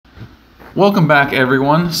Welcome back,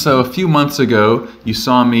 everyone. So a few months ago, you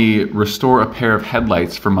saw me restore a pair of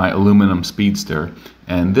headlights for my aluminum Speedster.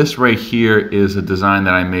 And this right here is a design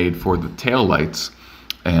that I made for the tail lights.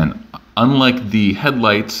 And unlike the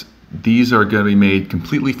headlights, these are going to be made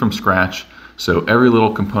completely from scratch. So every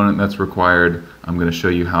little component that's required, I'm going to show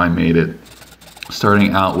you how I made it.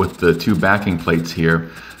 Starting out with the two backing plates here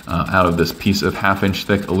out of this piece of 1/2 inch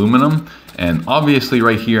thick aluminum. And obviously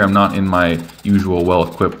right here, I'm not in my usual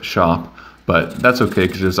well-equipped shop, but that's okay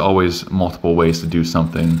because there's always multiple ways to do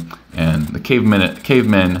something. And the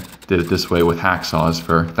cavemen did it this way with hacksaws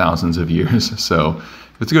for thousands of years. So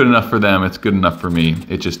if it's good enough for them, it's good enough for me.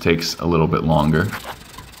 It just takes a little bit longer.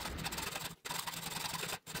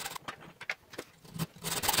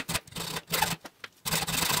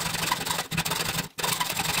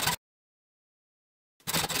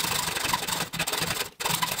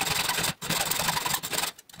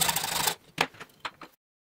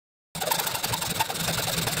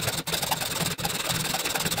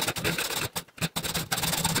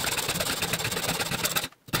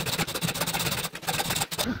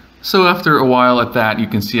 So after a while at that, you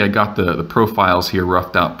can see I got the profiles here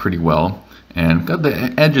roughed out pretty well and got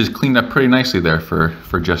the edges cleaned up pretty nicely there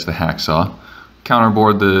for just the hacksaw.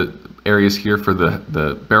 Counterbored the areas here for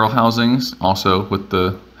the barrel housings also with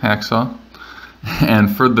the hacksaw. And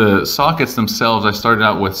for the sockets themselves, I started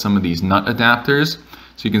out with some of these nut adapters.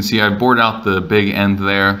 So you can see I bored out the big end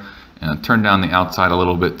there and turned down the outside a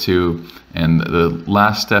little bit too. And the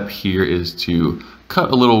last step here is to cut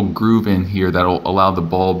a little groove in here that'll allow the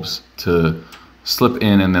bulbs to slip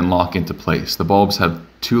in and then lock into place. The bulbs have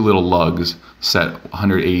two little lugs set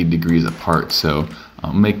 180 degrees apart, so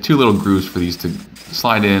make two little grooves for these to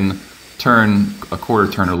slide in, turn a quarter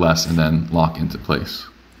turn or less, and then lock into place.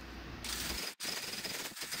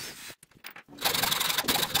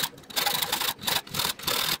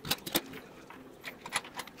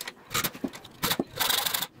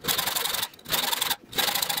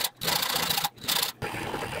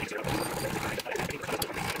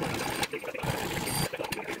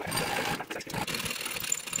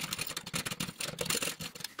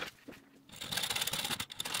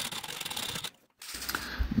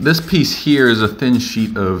 This piece here is a thin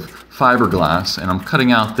sheet of fiberglass, and I'm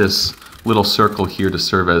cutting out this little circle here to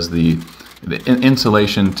serve as the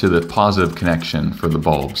insulation to the positive connection for the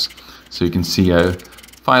bulbs. So you can see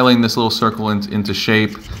filing this little circle into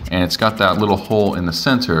shape, and it's got that little hole in the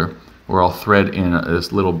center where I'll thread in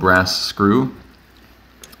this little brass screw.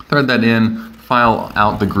 Thread that in, file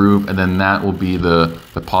out the groove, and then that will be the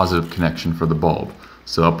positive connection for the bulb.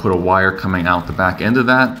 So I'll put a wire coming out the back end of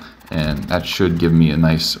that, and that should give me a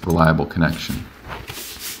nice, reliable connection.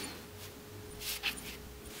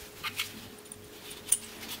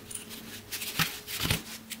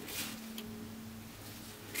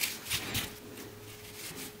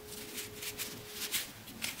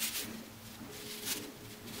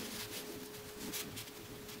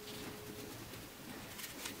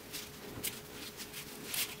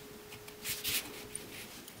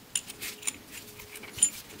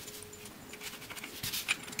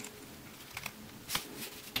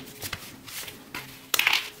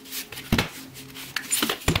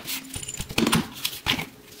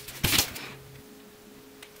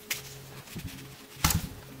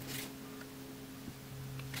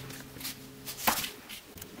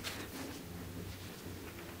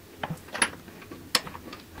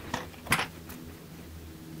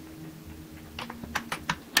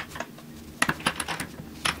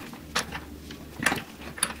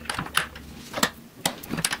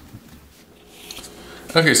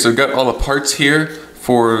 Okay, so got all the parts here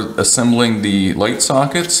for assembling the light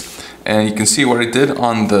sockets, and you can see what I did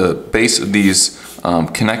on the base of these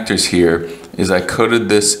connectors here is I coated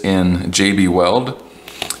this in JB Weld,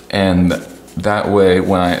 and that way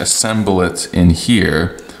when I assemble it in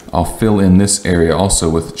here, I'll fill in this area also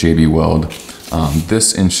with JB Weld.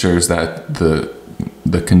 This ensures that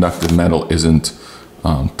the conductive metal isn't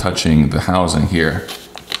touching the housing here,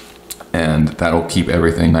 and that'll keep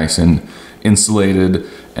everything nice and insulated.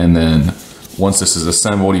 And then once this is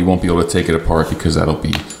assembled, you won't be able to take it apart because that'll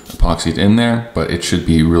be epoxied in there, but it should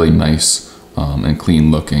be really nice and clean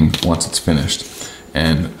looking once it's finished.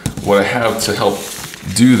 And what I have to help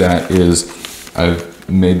do that is I've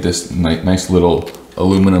made this nice little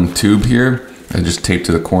aluminum tube here. I just taped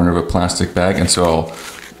to the corner of a plastic bag, and so I'll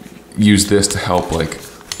use this to help like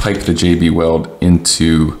pipe the JB Weld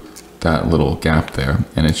into that little gap there,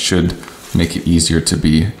 and it should make it easier to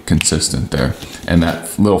be consistent there. And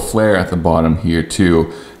that little flare at the bottom here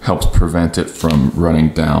too helps prevent it from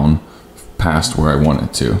running down past where I want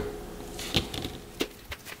it to.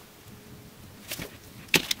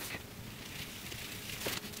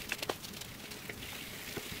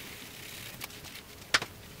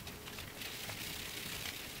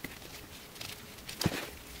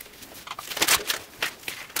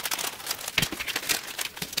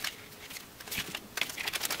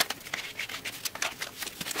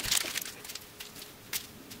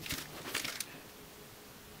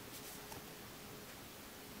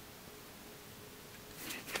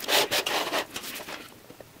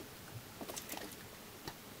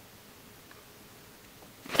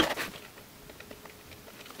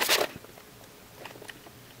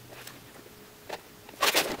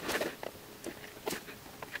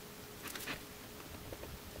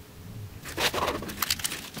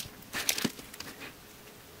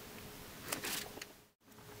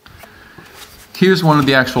 Here's one of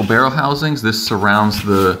the actual barrel housings. This surrounds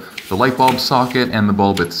the light bulb socket and the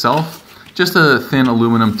bulb itself. Just a thin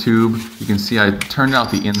aluminum tube. You can see I turned out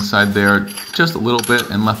the inside there just a little bit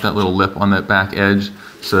and left that little lip on that back edge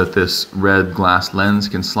so that this red glass lens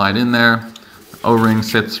can slide in there. O-ring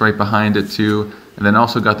sits right behind it too. And then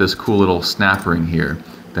also got this cool little snap ring here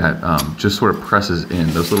that just sort of presses in.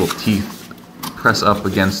 Those little teeth press up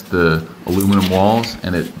against the aluminum walls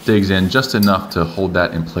and it digs in just enough to hold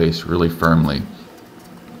that in place really firmly.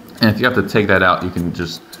 And if you have to take that out, you can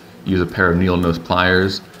just use a pair of needle nose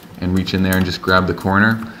pliers and reach in there and just grab the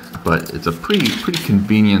corner. But it's a pretty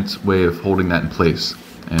convenient way of holding that in place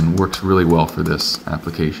and works really well for this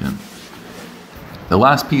application. The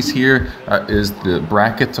last piece here is the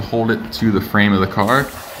bracket to hold it to the frame of the car,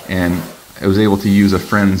 and I was able to use a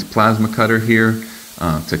friend's plasma cutter here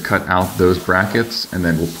to cut out those brackets, and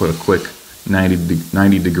then we'll put a quick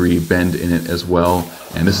 90-degree bend in it as well.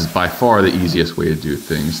 And this is by far the easiest way to do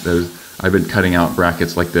things. I've been cutting out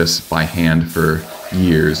brackets like this by hand for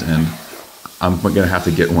years, and I'm gonna have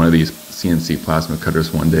to get one of these CNC plasma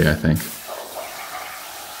cutters one day, I think.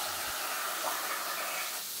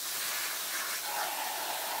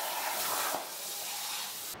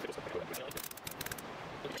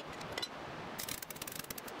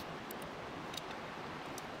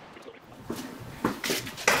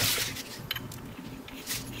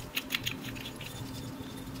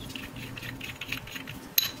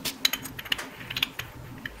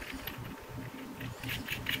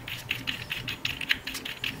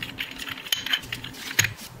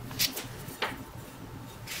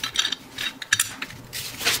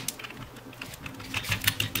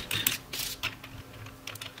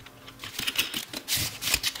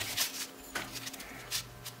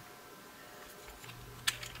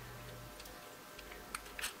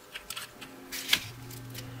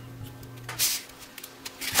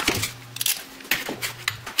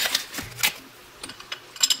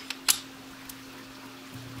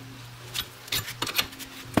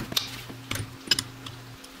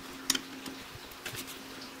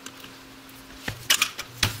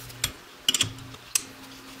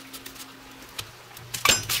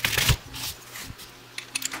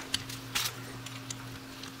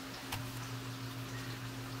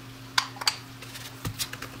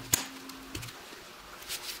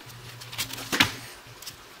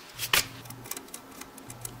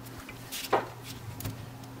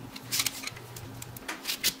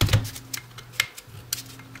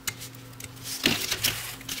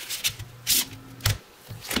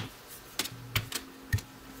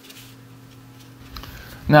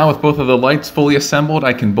 Now with both of the lights fully assembled,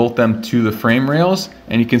 I can bolt them to the frame rails,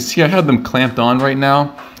 and you can see I have them clamped on right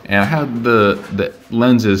now, and I have the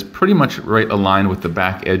lenses pretty much right aligned with the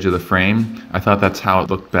back edge of the frame. I thought that's how it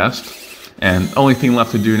looked best. And the only thing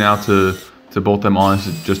left to do now to bolt them on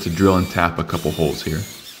is just to drill and tap a couple holes here.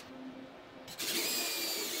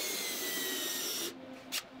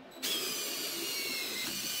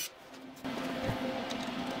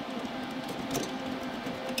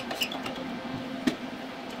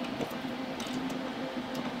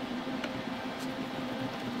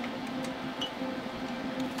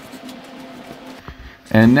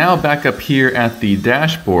 And now back up here at the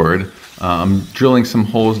dashboard, I'm drilling some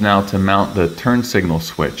holes now to mount the turn signal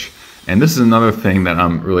switch. And this is another thing that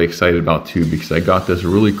I'm really excited about too, because I got this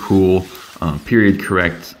really cool period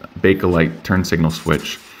correct Bakelite turn signal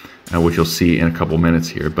switch, which you'll see in a couple minutes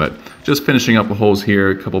here. But just finishing up the holes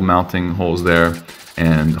here, a couple mounting holes there,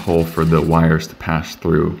 and a hole for the wires to pass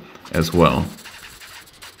through as well.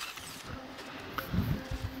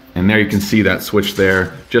 And there you can see that switch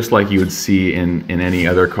there, just like you would see in any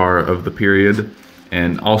other car of the period.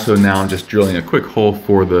 And also now just drilling a quick hole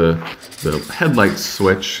for the headlight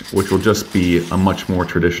switch, which will just be a much more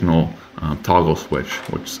traditional toggle switch,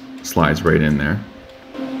 which slides right in there.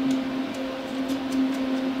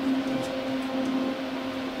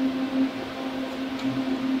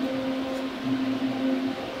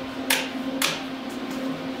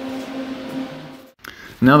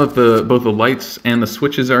 Now that both the lights and the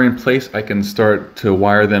switches are in place, I can start to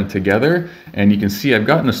wire them together. And you can see I've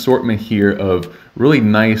got an assortment here of really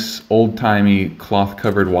nice old-timey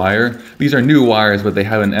cloth-covered wire. These are new wires, but they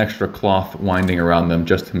have an extra cloth winding around them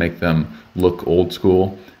just to make them look old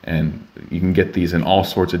school. And you can get these in all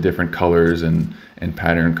sorts of different colors and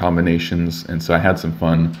pattern combinations. And so I had some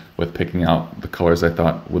fun with picking out the colors I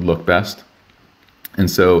thought would look best. And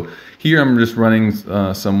so here I'm just running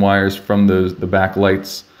some wires from the back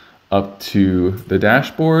lights up to the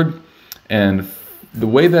dashboard. And the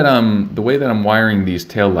way that I'm wiring these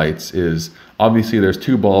tail lights is obviously there's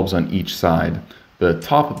two bulbs on each side. The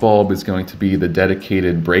top bulb is going to be the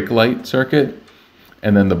dedicated brake light circuit,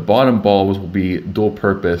 And then the bottom balls will be dual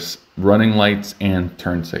purpose running lights and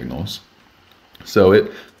turn signals. So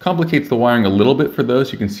it complicates the wiring a little bit for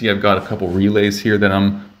those. You can see I've got a couple relays here that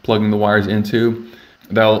I'm plugging the wires into.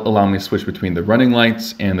 That'll allow me to switch between the running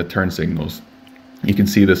lights and the turn signals. You can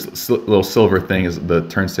see this little silver thing is the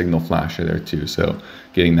turn signal flasher there too, so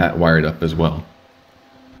getting that wired up as well.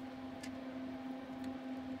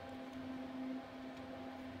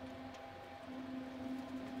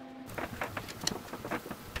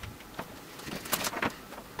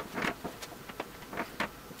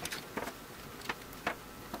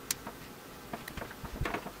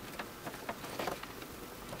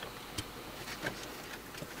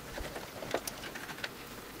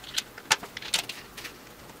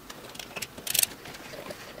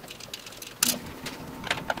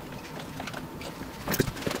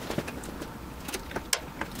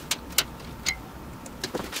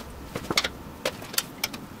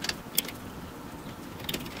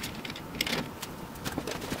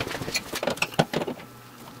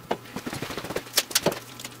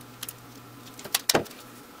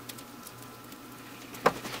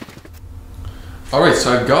 Alright,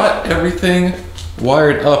 so I've got everything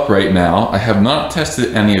wired up right now. I have not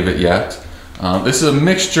tested any of it yet. This is a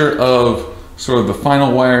mixture of sort of the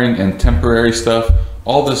final wiring and temporary stuff.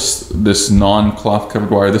 All this non-cloth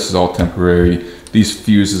covered wire, this is all temporary. These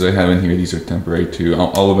fuses I have in here, these are temporary too.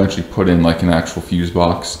 I'll eventually put in like an actual fuse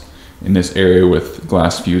box in this area with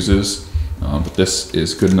glass fuses, but this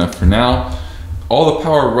is good enough for now. All the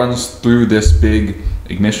power runs through this big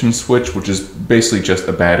ignition switch, which is basically just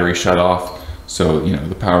a battery shut off. So, you know,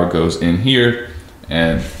 the power goes in here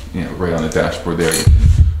and, you know, right on the dashboard there, you can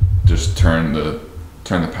just turn the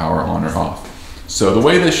power on or off. So the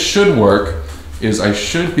way this should work is I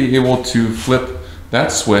should be able to flip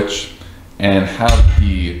that switch and have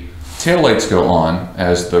the tail lights go on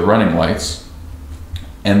as the running lights.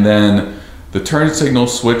 And then the turn signal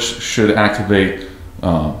switch should activate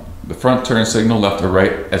the front turn signal left or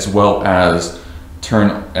right, as well as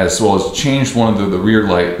change one of the rear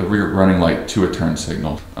running light to a turn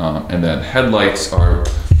signal. And then headlights are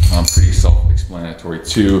pretty self-explanatory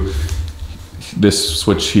too. This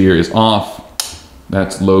switch here is off.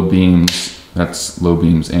 That's low beams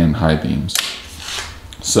and high beams.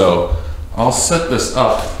 So I'll set this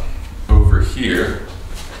up over here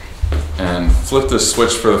and flip this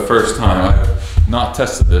switch for the first time. I've not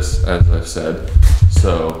tested this, as I've said,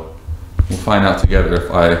 so we'll find out together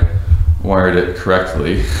if I wired it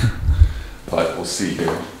correctly, but we'll see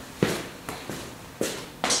here.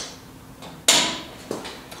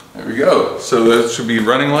 There we go. So those should be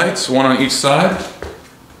running lights, one on each side.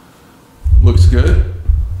 Looks good.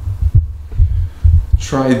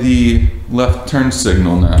 Try the left turn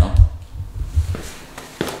signal now.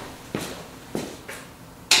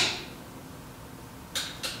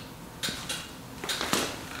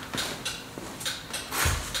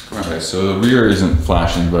 Alright, so the rear isn't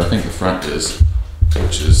flashing, but I think the front is,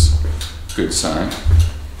 which is a good sign.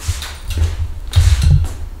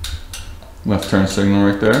 Left turn signal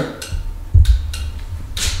right there.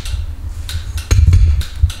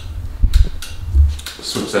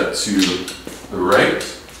 Switch that to the right.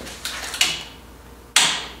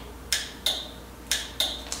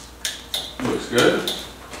 Looks good.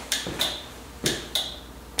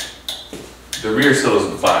 The rear still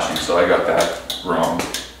isn't flashing, so I got that wrong.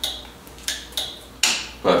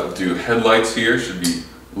 But do headlights here should be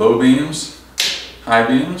low beams, high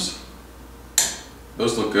beams.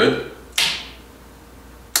 Those look good.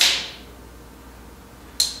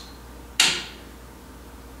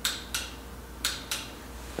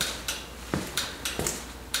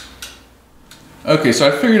 Okay, so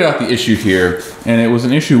I figured out the issue here, and it was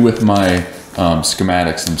an issue with my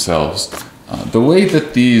schematics themselves. The way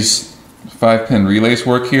that these 5-pin relays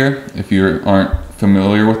work here, if you aren't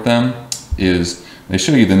familiar with them, is they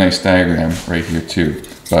show you the nice diagram right here too.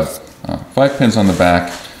 But 5 pins on the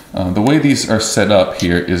back. The way these are set up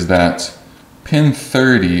here is that pin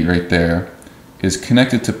 30 right there is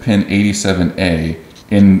connected to pin 87A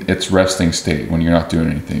in its resting state when you're not doing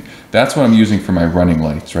anything. That's what I'm using for my running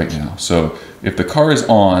lights right now. So if the car is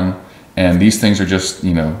on and these things are just,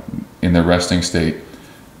 you know, in their resting state,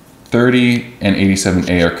 30 and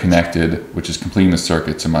 87A are connected, which is completing the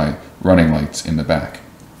circuit to my running lights in the back.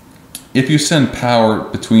 If you send power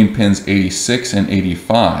between pins 86 and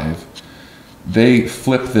 85, they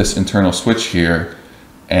flip this internal switch here,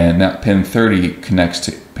 and that pin 30 connects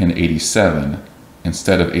to pin 87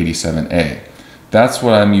 instead of 87A. That's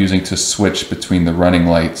what I'm using to switch between the running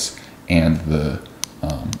lights and the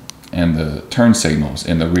turn signals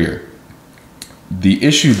in the rear. The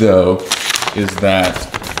issue though is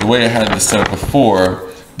that the way I had this set up before,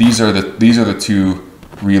 these are the two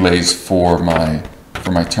relays for my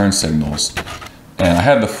turn signals. And I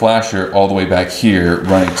had the flasher all the way back here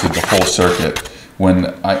running to the whole circuit when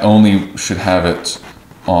I only should have it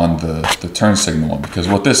on the turn signal one, because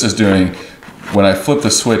what this is doing, when I flip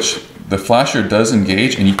the switch, the flasher does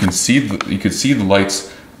engage and you could see the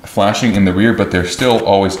lights flashing in the rear, but they're still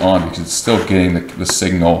always on because it's still getting the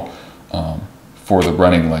signal for the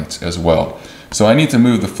running lights as well. So I need to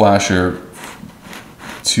move the flasher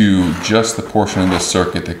to just the portion of the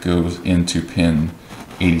circuit that goes into pin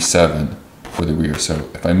 87 for the rear. So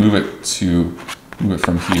if I move it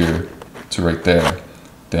from here to right there,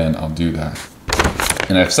 then I'll do that.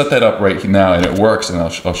 And I've set that up right now and it works, and I'll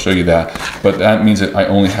show you that. But that means that I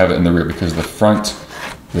only have it in the rear because the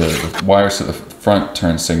wires to the front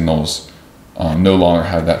turn signals no longer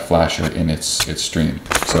have that flasher in its stream.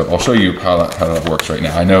 So I'll show you how that works right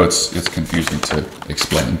now. I know it's confusing to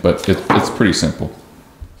explain, but it's pretty simple.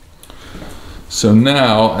 So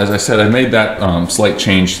now, as I said, I made that slight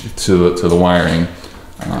change to the wiring.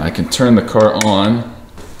 I can turn the car on,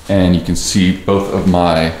 and you can see both of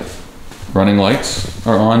my running lights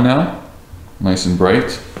are on now, nice and bright.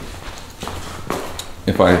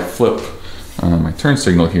 If I flip my turn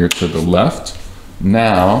signal here to the left,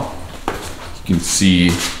 now you can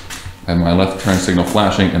see that my left turn signal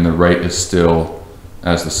flashing and the right is still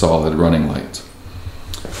as the solid running light.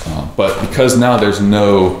 But because now there's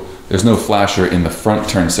no flasher in the front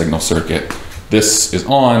turn signal circuit, this is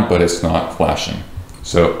on, but it's not flashing.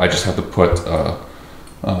 So I just have to put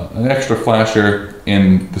an extra flasher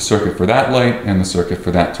in the circuit for that light and the circuit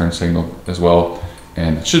for that turn signal as well,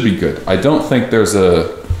 and it should be good. I don't think there's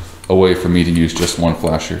a way for me to use just one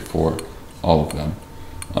flasher for all of them.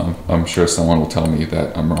 I'm sure someone will tell me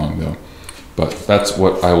that I'm wrong though, but that's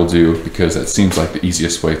what I will do because that seems like the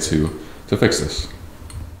easiest way to fix this.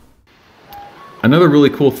 Another really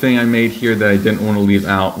cool thing I made here that I didn't want to leave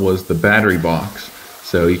out was the battery box.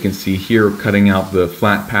 So you can see here cutting out the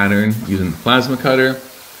flat pattern using the plasma cutter,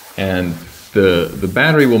 and the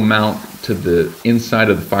battery will mount to the inside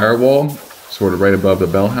of the firewall, sort of right above the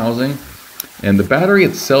bell housing. And the battery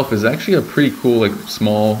itself is actually a pretty cool, like,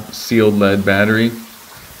 small sealed lead battery.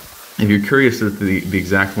 If you're curious as to the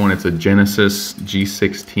exact one, it's a Genesis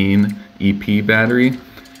G16 EP battery.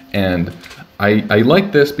 And I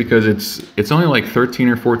like this because it's only like 13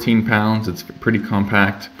 or 14 pounds. It's pretty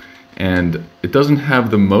compact, and it doesn't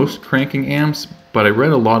have the most cranking amps, but I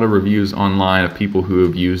read a lot of reviews online of people who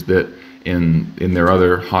have used it in their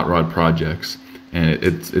other hot rod projects, and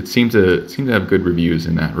it seemed to have good reviews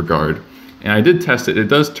in that regard. And I did test it. It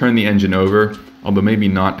does turn the engine over, although maybe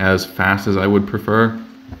not as fast as I would prefer.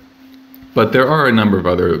 But there are a number of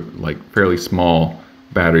other, like, fairly small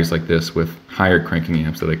batteries like this with higher cranking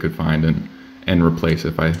amps that I could find and replace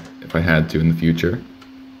if I had to in the future.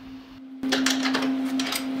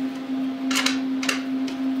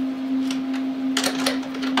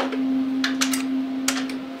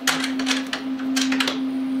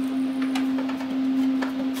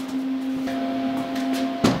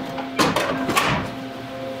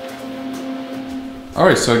 All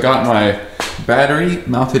right, so I got my battery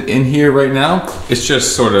mounted in here right now. It's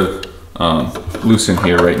just sort of loose in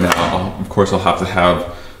here right now. Of course, I'll have to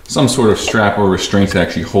have some sort of strap or restraint to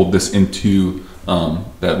actually hold this into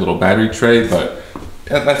that little battery tray, but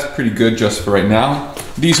that's pretty good just for right now.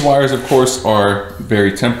 These wires, of course, are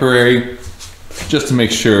very temporary, just to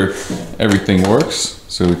make sure everything works.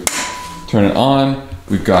 So we turn it on.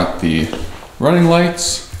 We've got the running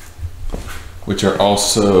lights, which are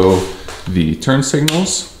also the turn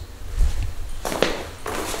signals.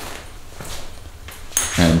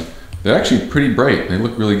 And they're actually pretty bright. They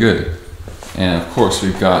look really good. And of course,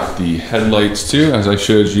 we've got the headlights too, as I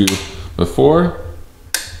showed you before.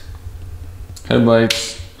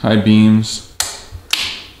 Headlights, high beams.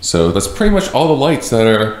 So that's pretty much all the lights that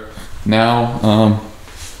are now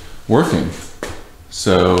working.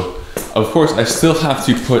 So of course, I still have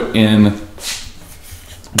to put in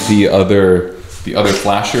the other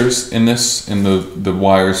flashers in the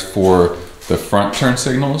wires for the front turn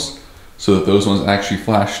signals, so that those ones actually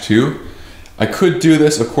flash too. I could do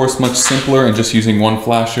this, of course, much simpler and just using one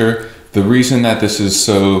flasher. The reason that this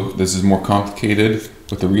is more complicated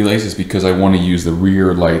with the relays is because I want to use the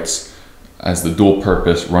rear lights as the dual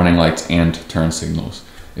purpose running lights and turn signals.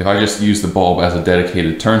 If I just use the bulb as a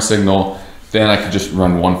dedicated turn signal, then I could just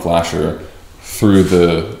run one flasher through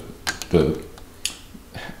the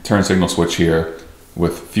turn signal switch here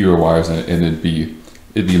with fewer wires, and it'd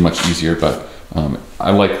be much easier. But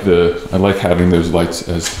I like having those lights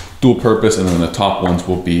as dual purpose, and then the top ones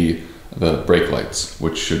will be the brake lights,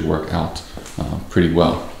 which should work out pretty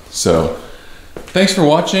well. So thanks for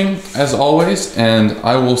watching as always, and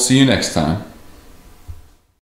I will see you next time.